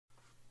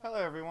Hello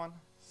everyone.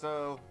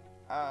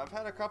 I've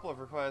had a couple of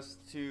requests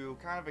to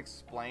kind of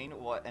explain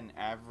what an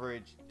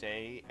average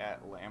day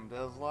at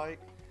Lambda is like.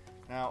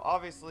 Now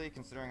obviously,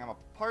 considering I'm a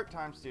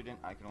part-time student,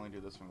 I can only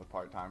do this from the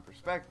part-time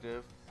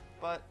perspective,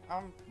 but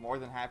I'm more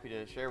than happy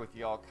to share with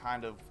y'all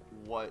kind of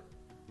what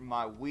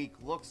my week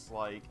looks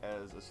like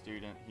as a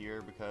student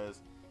here,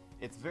 because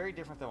it's very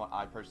different than what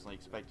I personally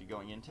expected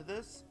going into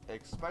this,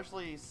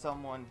 especially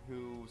someone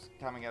who's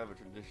coming out of a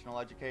traditional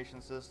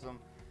education system.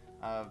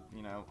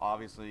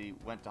 Obviously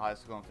went to high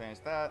school and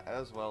finished that,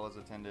 as well as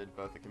attended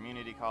both the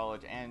community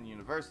college and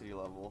university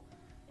level.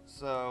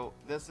 So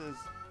this is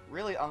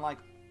really unlike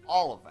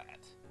all of that.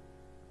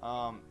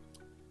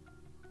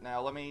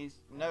 Now let me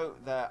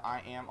note that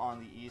I am on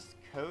the East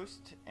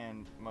Coast,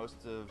 and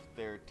most of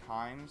their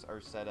times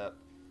are set up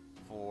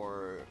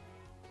for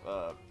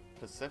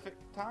Pacific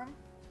time.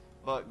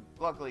 But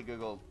luckily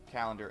Google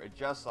Calendar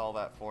adjusts all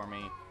that for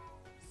me,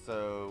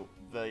 so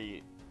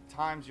the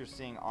times you're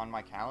seeing on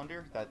my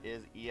calendar, that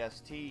is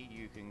EST,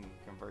 you can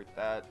convert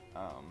that.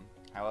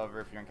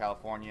 However, if you're in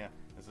California,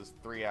 this is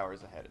 3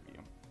 hours ahead of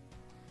you.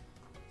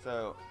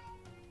 So,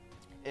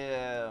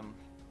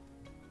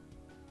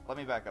 let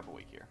me back up a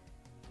week here.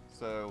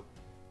 So,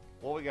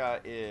 what we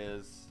got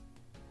is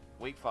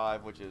week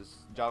 5, which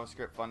is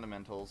JavaScript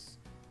Fundamentals,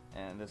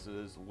 and this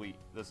is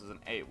an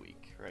A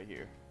week right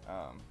here.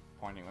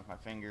 Pointing with my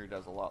finger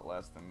does a lot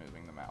less than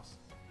moving the mouse.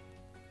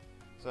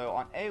 So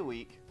on A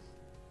week,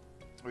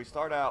 we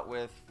start out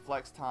with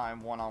flex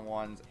time,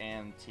 one-on-ones,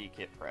 and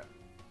T-kit prep.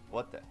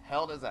 What the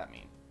hell does that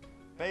mean?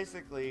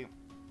 Basically,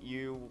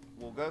 you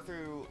will go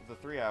through the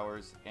 3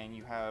 hours, and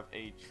you have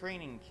a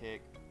training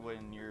kick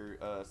when your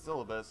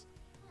syllabus,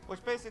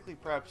 which basically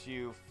preps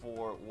you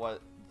for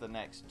what the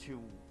next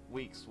 2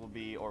 weeks will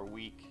be, or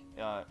week.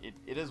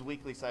 It is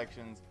weekly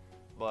sections,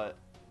 but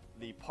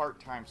the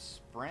part-time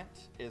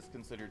sprint is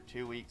considered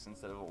 2 weeks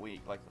instead of a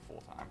week, like the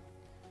full-time.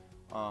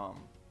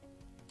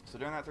 So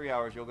during that 3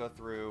 hours, you'll go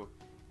through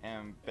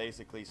and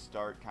basically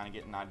start kind of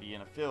getting an idea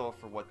and a feel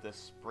for what this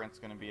sprint's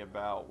going to be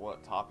about,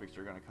 what topics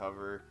you're going to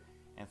cover,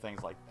 and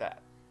things like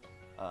that.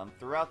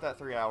 Throughout that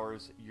 3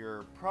 hours,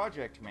 your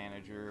project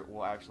manager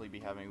will actually be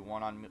having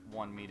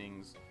one-on-one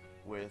meetings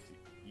with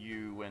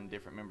you and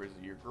different members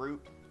of your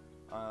group.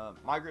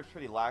 My group's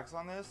pretty lax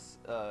on this.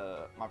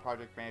 My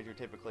project manager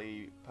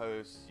typically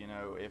posts,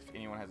 if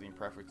anyone has any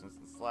preferences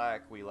in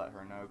Slack, we let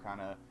her know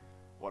kind of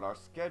what our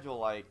schedule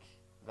like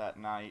that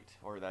night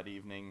or that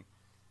evening,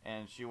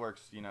 and she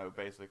works,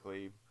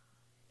 basically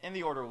in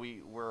the order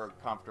we're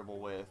comfortable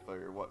with,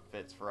 or what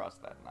fits for us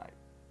that night.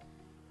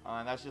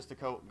 And that's just to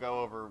go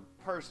over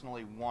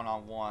personally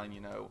one-on-one,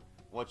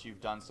 what you've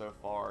done so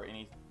far,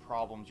 any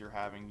problems you're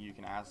having you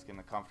can ask in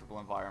a comfortable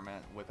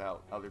environment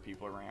without other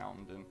people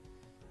around, and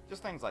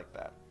just things like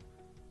that.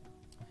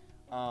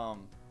 Now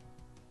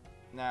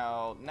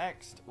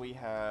next we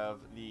have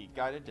the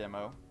guided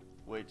demo,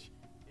 which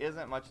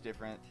isn't much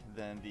different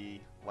than the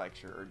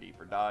lecture or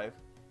deeper dive.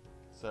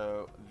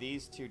 So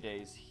these 2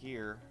 days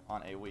here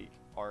on a week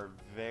are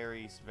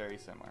very, very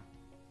similar.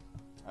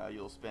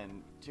 You'll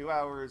spend 2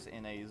 hours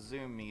in a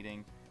Zoom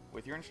meeting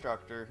with your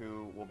instructor,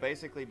 who will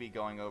basically be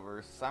going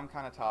over some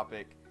kind of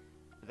topic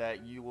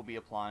that you will be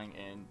applying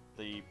in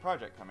the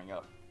project coming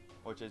up,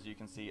 which, as you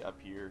can see up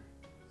here,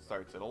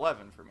 starts at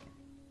 11 for me.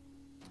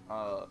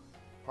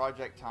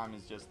 Project time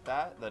is just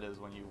that is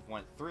when you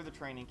went through the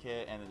training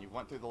kit, and then you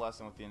went through the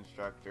lesson with the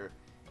instructor,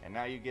 and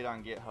now you get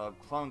on GitHub,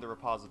 clone the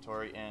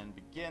repository, and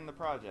begin the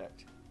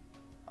project.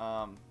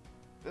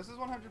 This is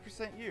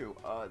 100% you.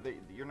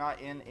 You're not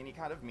in any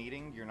kind of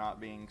meeting, you're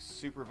not being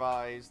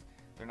supervised,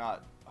 they're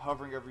not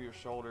hovering over your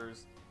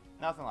shoulders,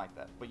 nothing like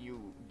that. But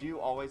you do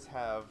always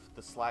have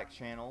the Slack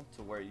channel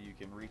to where you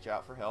can reach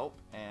out for help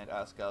and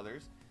ask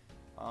others.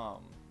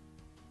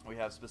 We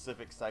have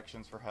specific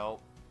sections for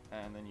help,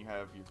 and then you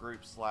have your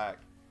group Slack,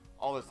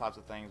 all those types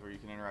of things where you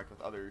can interact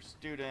with other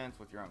students,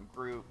 with your own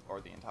group,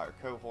 or the entire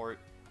cohort,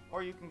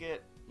 or you can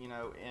get,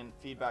 in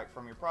feedback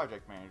from your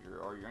project manager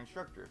or your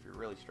instructor if you're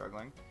really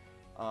struggling.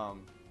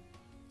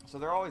 So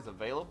they're always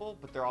available,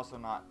 but they're also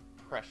not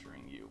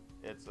pressuring you.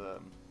 It's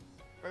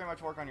very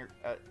much work on your,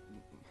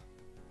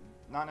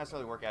 not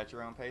necessarily work at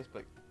your own pace,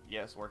 but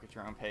yes, work at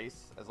your own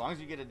pace. As long as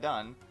you get it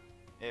done,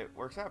 it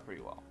works out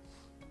pretty well.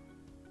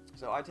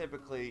 So I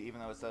typically, even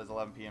though it says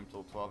 11 p.m.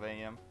 till 12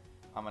 a.m.,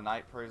 I'm a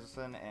night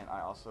person, and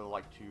I also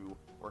like to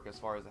work as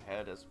far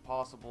ahead as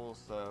possible.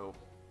 So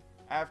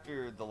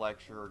after the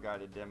lecture or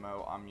guided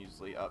demo, I'm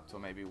usually up till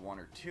maybe 1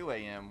 or 2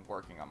 a.m.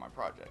 working on my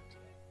project.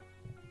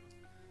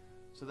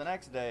 So the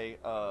next day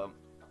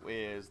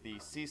is the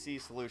CC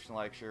Solution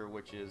Lecture,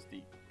 which is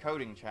the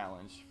coding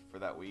challenge for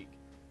that week.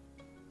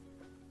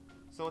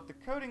 So what the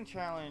coding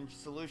challenge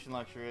solution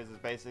lecture is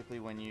basically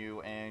when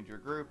you and your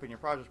group and your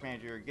project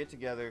manager get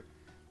together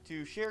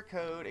to share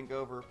code and go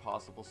over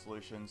possible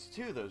solutions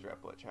to those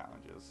Replit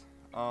challenges.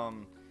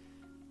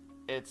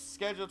 It's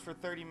scheduled for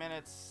 30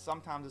 minutes,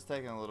 sometimes it's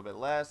taking a little bit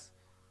less.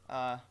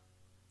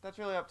 That's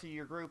really up to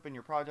your group and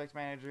your project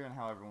manager and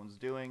how everyone's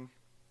doing.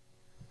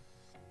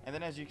 And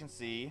then as you can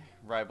see,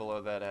 right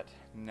below that at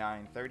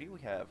 9:30, we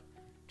have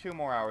 2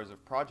 more hours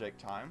of project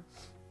time,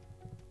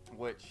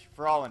 which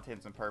for all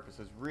intents and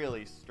purposes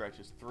really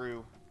stretches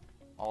through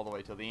all the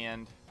way till the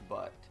end,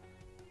 but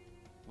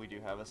we do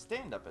have a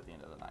stand-up at the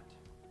end of the night.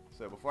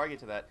 So before I get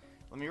to that,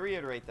 let me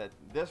reiterate that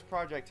this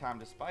project time,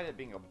 despite it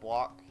being a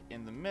block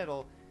in the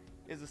middle,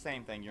 is the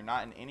same thing. You're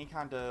not in any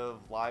kind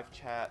of live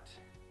chat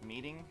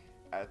meeting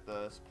at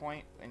this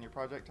point in your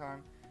project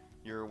time.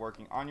 You're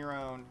working on your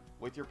own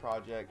with your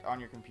project on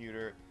your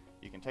computer.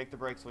 You can take the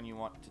breaks when you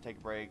want to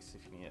take breaks.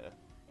 If you need to,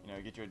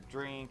 get you a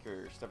drink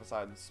or step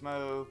aside and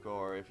smoke,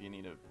 or if you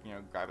need to,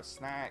 grab a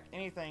snack,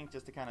 anything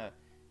just to kind of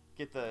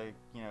get the,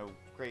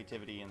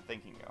 creativity and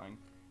thinking going.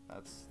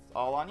 That's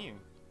all on you.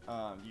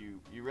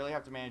 You really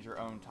have to manage your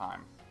own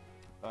time.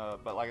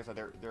 But like I said,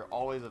 they're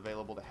always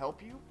available to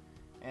help you,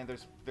 and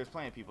there's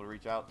plenty of people to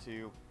reach out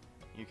to.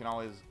 You can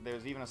always,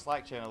 there's even a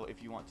Slack channel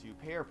if you want to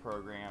pair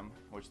program,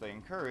 which they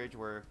encourage,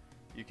 where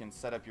you can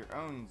set up your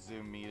own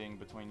Zoom meeting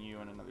between you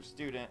and another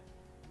student.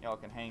 Y'all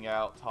can hang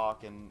out,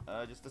 talk, and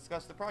just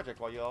discuss the project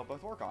while you all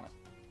both work on it.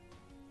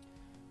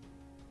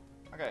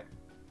 Okay.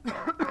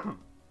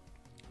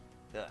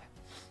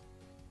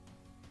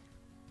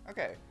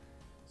 Okay.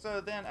 So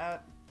then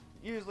at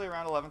usually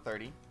around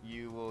 11:30,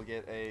 you will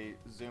get a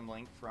Zoom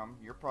link from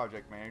your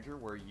project manager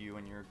where you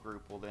and your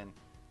group will then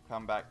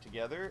come back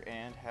together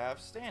and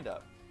have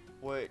stand-up,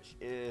 which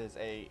is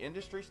a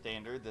industry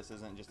standard. This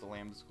isn't just a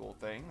Lambda School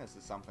thing. This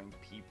is something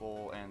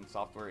people and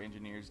software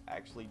engineers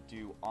actually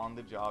do on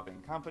the job in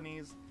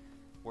companies,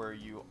 where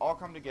you all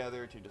come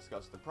together to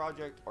discuss the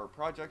project or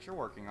projects you're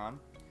working on.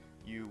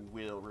 You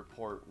will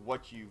report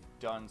what you've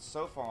done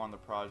so far on the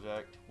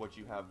project, what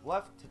you have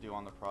left to do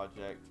on the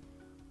project.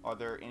 Are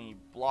there any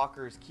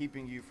blockers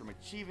keeping you from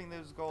achieving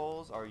those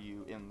goals? Are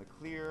you in the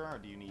clear, or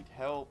do you need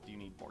help? Do you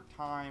need more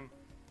time?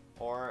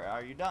 Or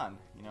are you done?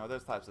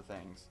 Those types of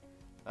things.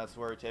 That's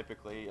where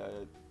typically,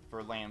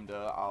 for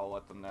Lambda, I'll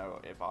let them know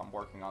if I'm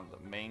working on the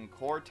main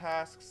core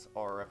tasks,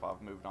 or if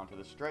I've moved on to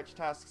the stretch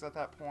tasks at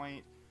that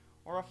point,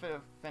 or if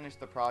I've finished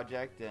the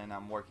project and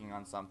I'm working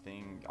on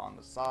something on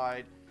the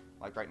side.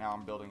 Like right now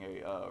I'm building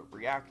a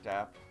React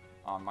app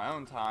on my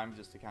own time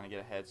just to kind of get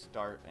a head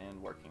start in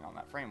working on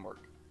that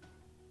framework.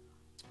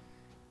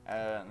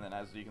 And then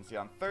as you can see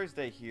on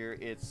Thursday here,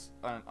 it's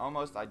an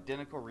almost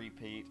identical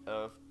repeat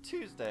of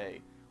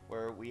Tuesday,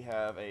 where we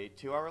have a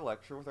 2-hour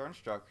lecture with our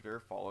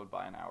instructor followed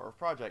by an hour of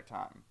project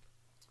time.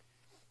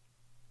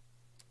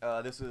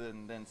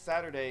 And then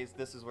Saturdays,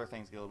 this is where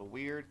things get a little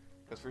weird,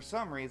 because for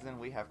some reason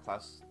we have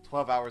class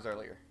 12 hours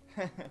earlier.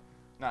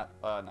 Not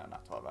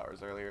 12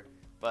 hours earlier,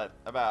 but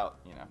about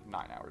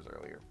 9 hours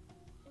earlier.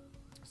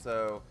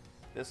 So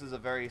this is a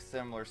very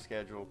similar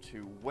schedule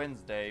to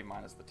Wednesday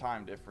minus the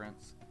time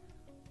difference,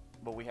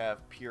 but we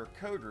have peer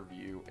code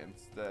review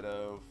instead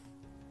of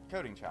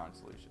coding challenge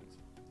solutions.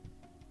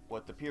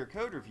 What the peer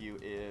code review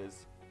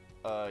is,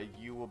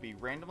 you will be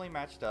randomly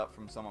matched up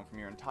from someone from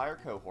your entire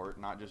cohort,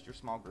 not just your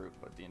small group,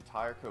 but the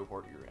entire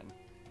cohort you're in.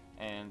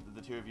 And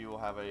the two of you will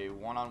have a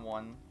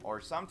one-on-one,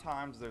 or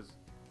sometimes there's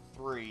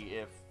 3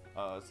 if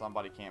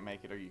somebody can't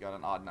make it or you got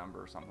an odd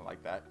number or something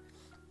like that.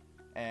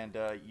 And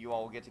you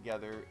all will get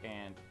together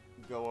and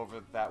go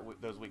over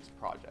those week's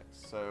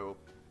projects. So,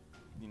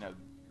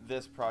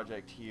 this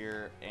project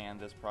here and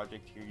this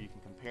project here, you can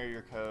compare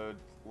your code,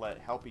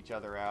 help each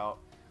other out,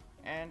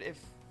 and if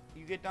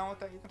you get done with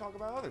that, you can talk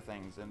about other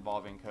things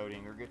involving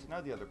coding or get to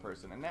know the other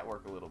person and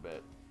network a little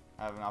bit.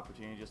 Have an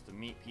opportunity just to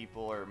meet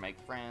people or make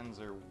friends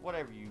or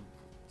whatever you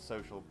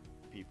social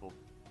people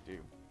do.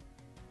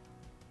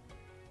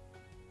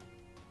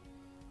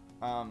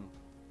 And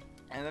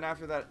then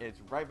after that, it's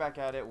right back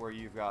at it, where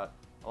you've got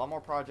a lot more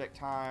project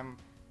time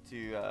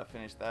to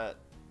finish that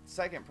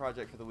second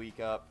project for the week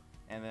up,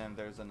 and then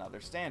there's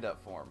another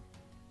stand-up form.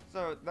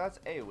 So that's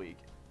a week.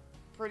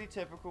 Pretty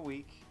typical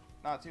week.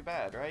 Not too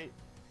bad, right?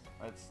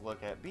 Let's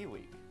look at B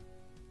week,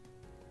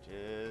 which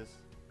is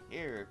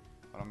here,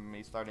 but I'm going to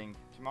be starting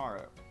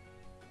tomorrow.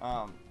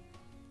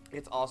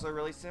 It's also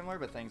really similar,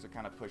 but things are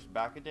kind of pushed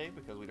back a day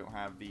because we don't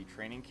have the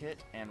training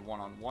kit and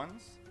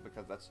one-on-ones,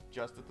 because that's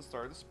just at the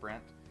start of the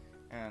sprint.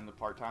 And the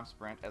part-time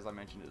sprint, as I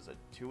mentioned, is a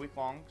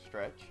 2-week-long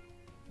stretch.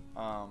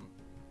 So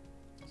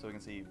we can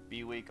see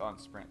B week on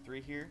sprint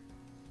 3 here.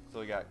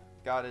 So we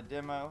got a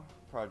demo,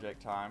 project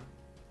time,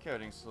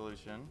 coding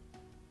solution,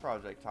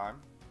 project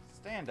time,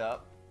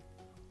 stand-up,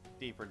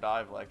 deeper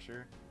dive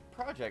lecture,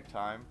 project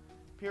time,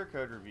 peer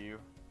code review,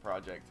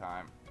 project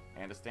time,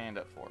 and a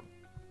stand-up form.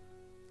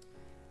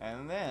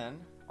 And then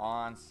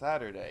on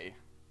Saturday,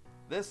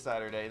 this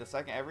Saturday,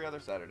 every other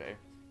Saturday,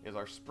 is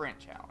our sprint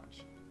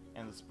challenge.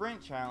 And the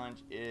sprint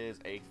challenge is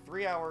a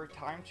 3-hour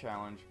time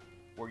challenge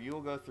where you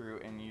will go through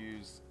and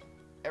use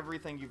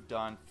everything you've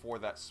done for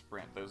that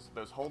sprint.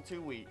 Those whole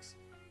 2 weeks,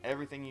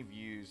 everything you've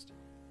used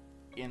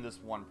in this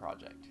one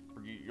project.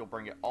 You'll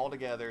bring it all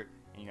together,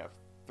 and you have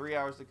 3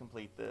 hours to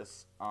complete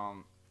this.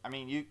 I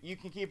mean, you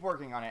can keep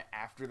working on it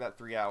after that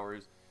 3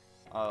 hours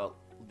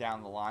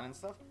down the line and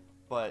stuff,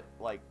 but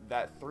like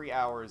that 3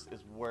 hours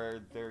is where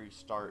they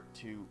start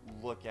to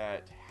look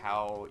at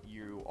how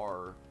you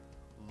are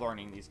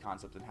learning these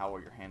concepts and how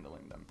well you're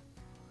handling them.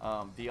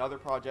 The other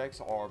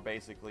projects are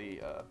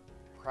basically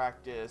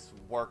practice,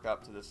 work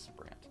up to the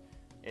sprint.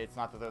 It's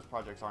not that those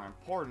projects aren't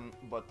important,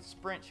 but the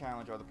sprint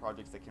challenge are the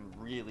projects that can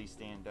really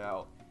stand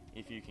out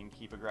if you can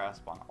keep a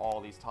grasp on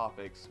all these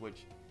topics,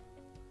 which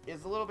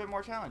is a little bit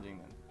more challenging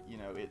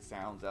than it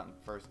sounds at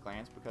first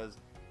glance, because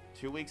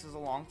 2 weeks is a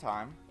long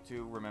time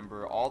to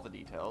remember all the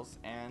details,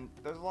 and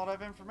there's a lot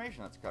of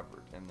information that's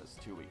covered in this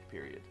 2-week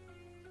period.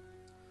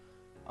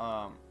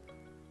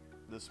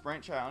 The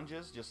sprint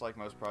challenges, just like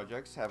most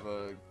projects, have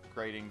a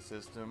grading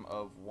system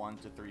of 1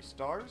 to 3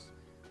 stars.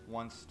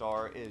 1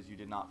 star is you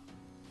did not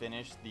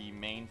finish the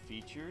main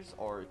features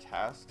or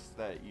tasks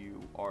that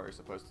you are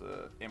supposed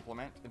to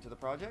implement into the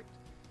project.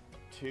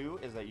 2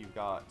 is that you've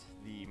got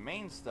the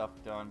main stuff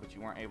done, but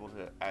you weren't able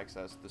to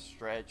access the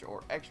stretch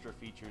or extra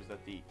features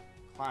that the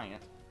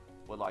client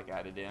would like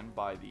added in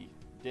by the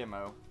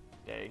demo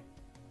day.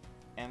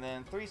 And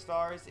then 3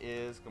 stars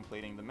is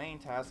completing the main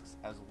tasks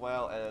as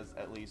well as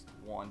at least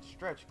 1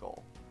 stretch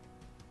goal.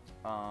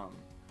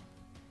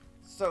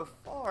 So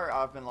far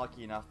I've been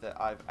lucky enough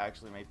that I've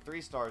actually made 3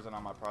 stars on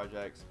all my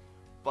projects,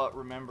 but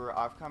remember,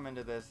 I've come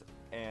into this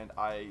and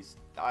I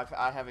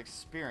have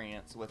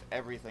experience with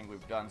everything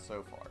we've done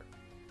so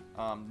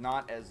far.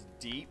 Not as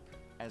deep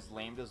as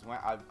Lambdas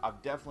went.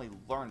 I've definitely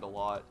learned a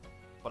lot,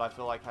 but I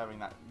feel like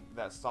having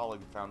that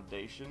solid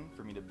foundation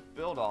for me to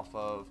build off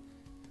of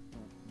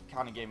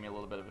kind of gave me a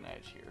little bit of an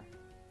edge here.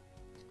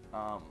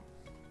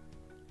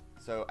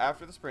 So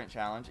after the sprint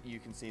challenge, you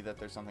can see that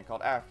there's something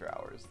called after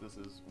hours. This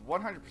is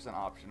 100%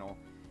 optional,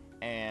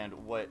 and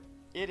what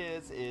it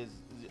is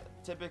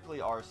typically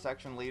our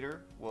section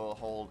leader will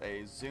hold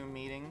a Zoom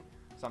meeting.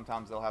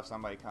 Sometimes they'll have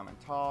somebody come and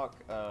talk.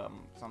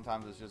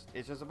 Sometimes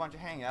it's just a bunch of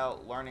hanging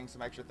out, learning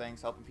some extra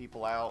things, helping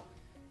people out,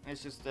 and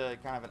it's just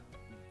kind of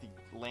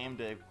the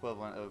Lambda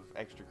equivalent of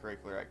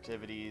extracurricular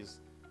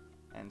activities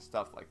and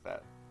stuff like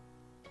that.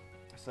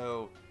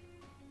 So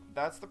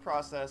that's the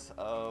process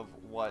of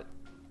what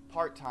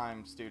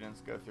part-time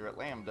students go through at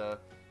Lambda.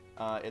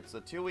 It's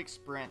a 2-week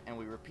sprint, and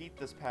we repeat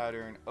this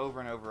pattern over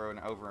and over and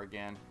over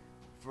again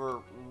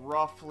for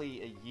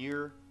roughly a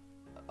year.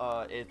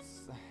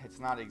 It's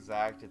not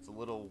exact. It's a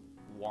little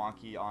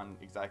wonky on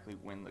exactly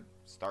when the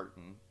start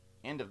and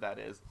end of that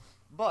is,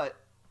 but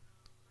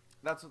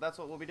that's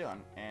what we'll be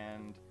doing,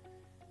 and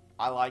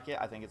I like it.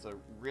 I think it's a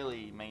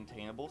really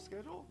maintainable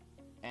schedule,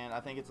 and I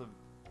think it's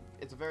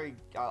a very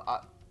I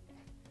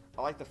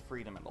like the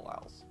freedom it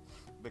allows,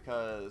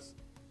 because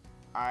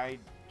I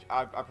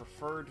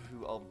prefer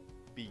to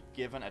be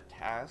given a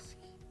task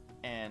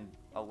and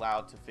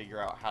allowed to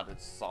figure out how to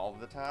solve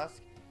the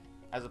task,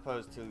 as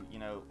opposed to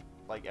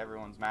like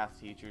everyone's math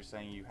teacher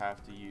saying you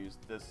have to use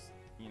this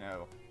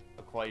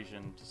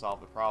equation to solve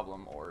the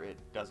problem or it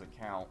doesn't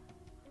count,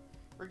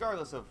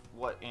 regardless of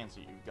what answer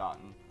you've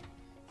gotten.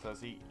 So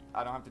see,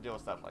 I don't have to deal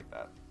with stuff like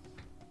that.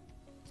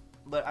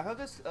 But I hope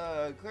this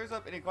clears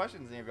up any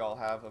questions any of y'all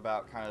have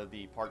about kind of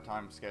the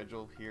part-time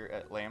schedule here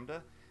at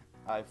Lambda.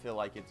 I feel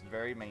like it's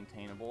very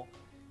maintainable,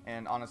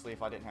 and honestly,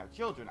 if I didn't have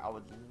children, I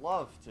would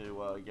love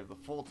to give the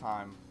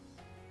full-time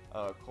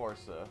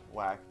course a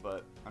whack,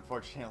 but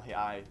unfortunately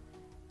I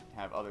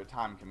have other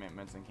time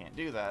commitments and can't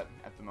do that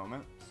at the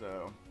moment.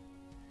 So,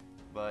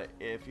 but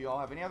if you all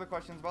have any other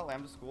questions about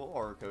Lambda School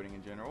or coding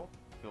in general,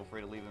 feel free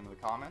to leave them in the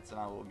comments, and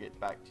I will get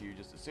back to you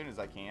just as soon as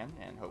I can,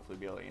 and hopefully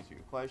be able to answer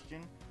your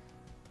question.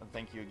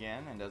 Thank you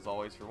again, and as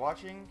always, for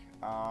watching.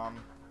 I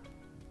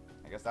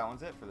guess that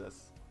one's it for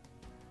this.